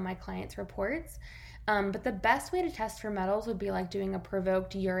include on my clients' reports. But the best way to test for metals would be like doing a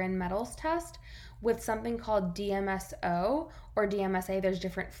provoked urine metals test with something called DMSO or DMSA. There's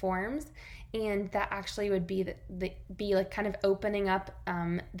different forms, and that actually would be be like kind of opening up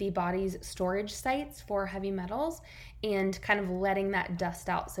the body's storage sites for heavy metals and kind of letting that dust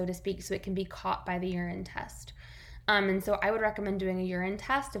out, so to speak, so it can be caught by the urine test. And so I would recommend doing a urine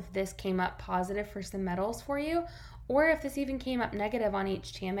test if this came up positive for some metals for you, or if this even came up negative on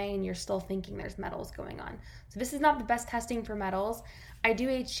HTMA and you're still thinking there's metals going on. So this is not the best testing for metals. I do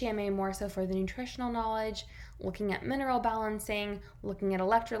HTMA more so for the nutritional knowledge, looking at mineral balancing, looking at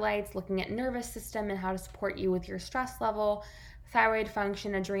electrolytes, looking at nervous system and how to support you with your stress level, thyroid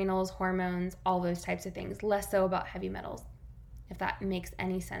function, adrenals, hormones, all those types of things. Less so about heavy metals, if that makes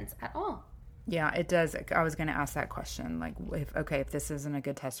any sense at all. Yeah, it does. I was going to ask that question. Like, if this isn't a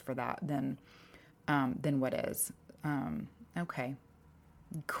good test for that, then what is? Okay,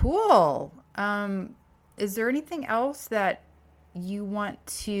 cool. Is there anything else that you want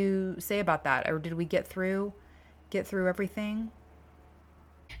to say about that, or did we get through everything?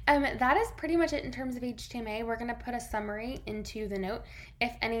 That is pretty much it in terms of HTMA. We're going to put a summary into the note,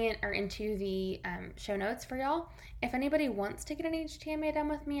 if any, or into the show notes for y'all. If anybody wants to get an HTMA done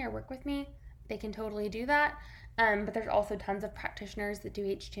with me or work with me, they can totally do that. But there's also tons of practitioners that do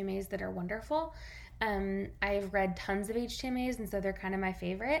HTMAs that are wonderful. I've read tons of HTMAs, and so they're kind of my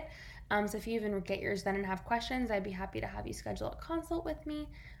favorite. So if you even get yours done and have questions, I'd be happy to have you schedule a consult with me.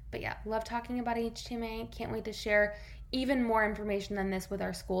 But yeah, love talking about HTMA. Can't wait to share even more information than this with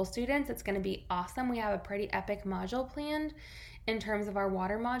our school students. It's going to be awesome. We have a pretty epic module planned in terms of our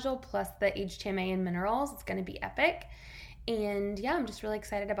water module plus the HTMA and minerals. It's going to be epic. And yeah, I'm just really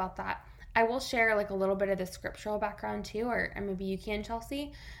excited about that. I will share like a little bit of the scriptural background too, or maybe you can,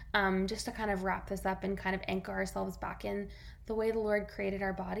 Chelsea, just to kind of wrap this up and kind of anchor ourselves back in the way the Lord created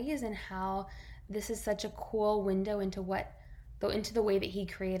our bodies and how this is such a cool window into the way that He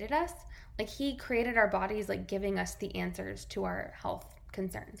created us. Like He created our bodies, like giving us the answers to our health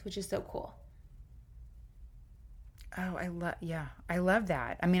concerns, which is so cool. Oh, I love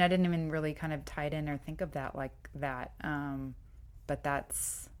that. I mean, I didn't even really kind of tie it in or think of that like that. But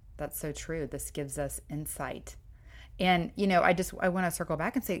that's so true. This gives us insight. And, I want to circle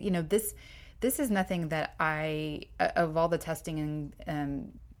back and say, this is nothing that of all the testing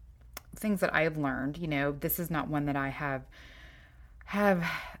and things that I have learned, this is not one that I have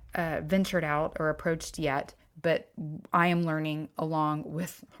ventured out or approached yet, but I am learning along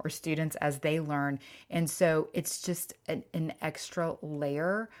with our students as they learn. And so it's just an extra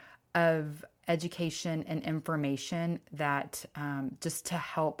layer of education and information that just to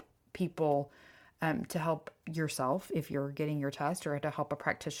help people, to help yourself if you're getting your test, or to help a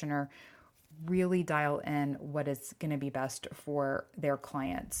practitioner really dial in what is going to be best for their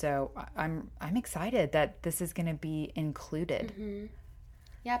client. So I'm excited that this is going to be included. Mm-hmm.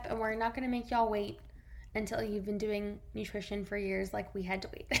 Yep, and we're not going to make y'all wait until you've been doing nutrition for years like we had to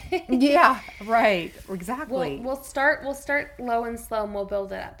wait. Yeah, right. Exactly. We'll start low and slow, and we'll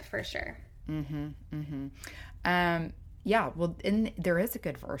build it up for sure. Yeah, well, and there is a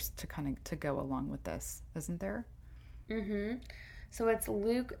good verse to go along with this, isn't there? So it's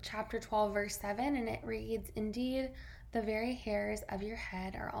Luke chapter 12, verse 7, and it reads, "Indeed, the very hairs of your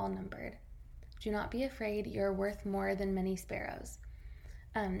head are all numbered. Do not be afraid, you are worth more than many sparrows."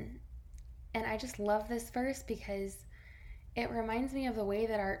 And I just love this verse because it reminds me of the way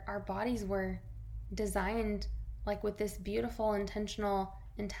that our bodies were designed, like with this beautiful, intentional,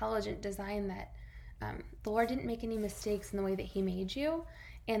 intelligent design that the Lord didn't make any mistakes in the way that He made you,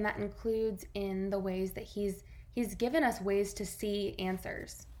 and that includes in the ways that He's given us ways to see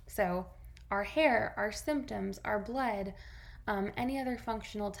answers. So our hair, our symptoms, our blood, any other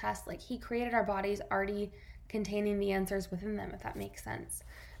functional tests, like He created our bodies already containing the answers within them, if that makes sense.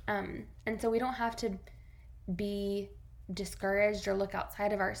 And so we don't have to be discouraged or look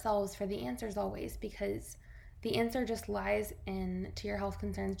outside of ourselves for the answers always, because the answer just lies in, to your health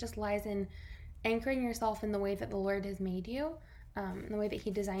concerns, just lies in anchoring yourself in the way that the Lord has made you, the way that He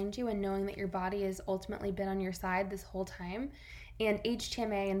designed you, and knowing that your body has ultimately been on your side this whole time. And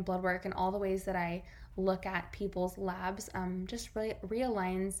HTMA and blood work and all the ways that I look at people's labs just really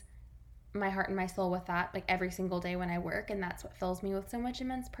realigns my heart and my soul with that, like every single day when I work, and that's what fills me with so much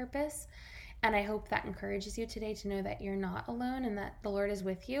immense purpose. And I hope that encourages you today to know that you're not alone and that the Lord is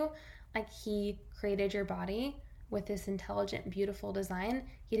with you. Like, He created your body with this intelligent, beautiful design.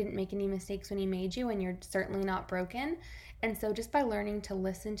 He didn't make any mistakes when He made you, and you're certainly not broken. And so just by learning to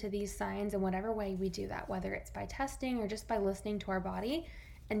listen to these signs in whatever way we do that, whether it's by testing or just by listening to our body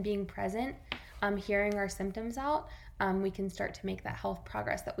and being present, hearing our symptoms out, we can start to make that health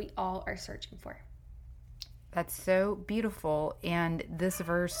progress that we all are searching for. That's so beautiful. And this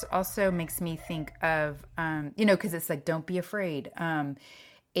verse also makes me think of, because it's like, don't be afraid. And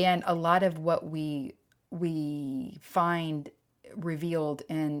a lot of what we find revealed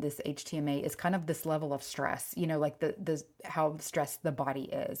in this HTMA is kind of this level of stress, like the how stressed the body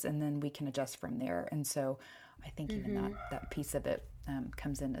is, and then we can adjust from there. And so I think even that piece of it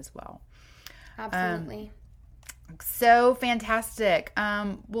comes in as well. Absolutely. So fantastic.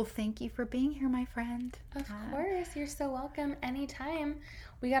 Well, thank you for being here, my friend. Of course. You're so welcome anytime.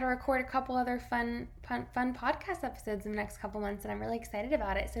 We got to record a couple other fun podcast episodes in the next couple months, and I'm really excited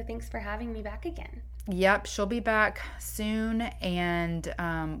about it. So thanks for having me back again. Yep, she'll be back soon, and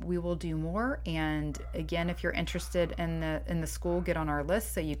we will do more. And again, if you're interested in the school, get on our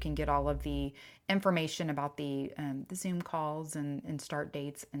list so you can get all of the information about the Zoom calls and start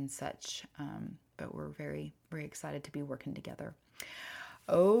dates and such. But we're very, very excited to be working together.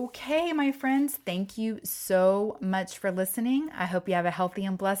 Okay, my friends, thank you so much for listening. I hope you have a healthy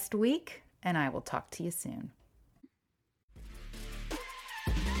and blessed week, and I will talk to you soon.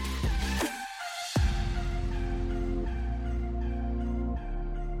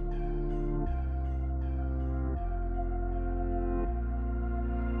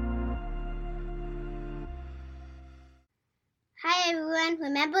 Hi everyone,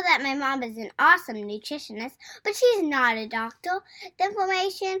 remember that my mom is an awesome nutritionist, but she's not a doctor. The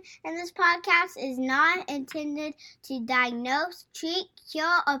information in this podcast is not intended to diagnose, treat,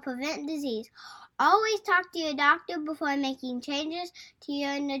 cure, or prevent disease. Always talk to your doctor before making changes to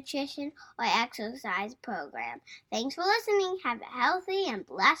your nutrition or exercise program. Thanks for listening. Have a healthy and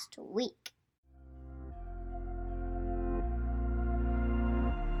blessed week.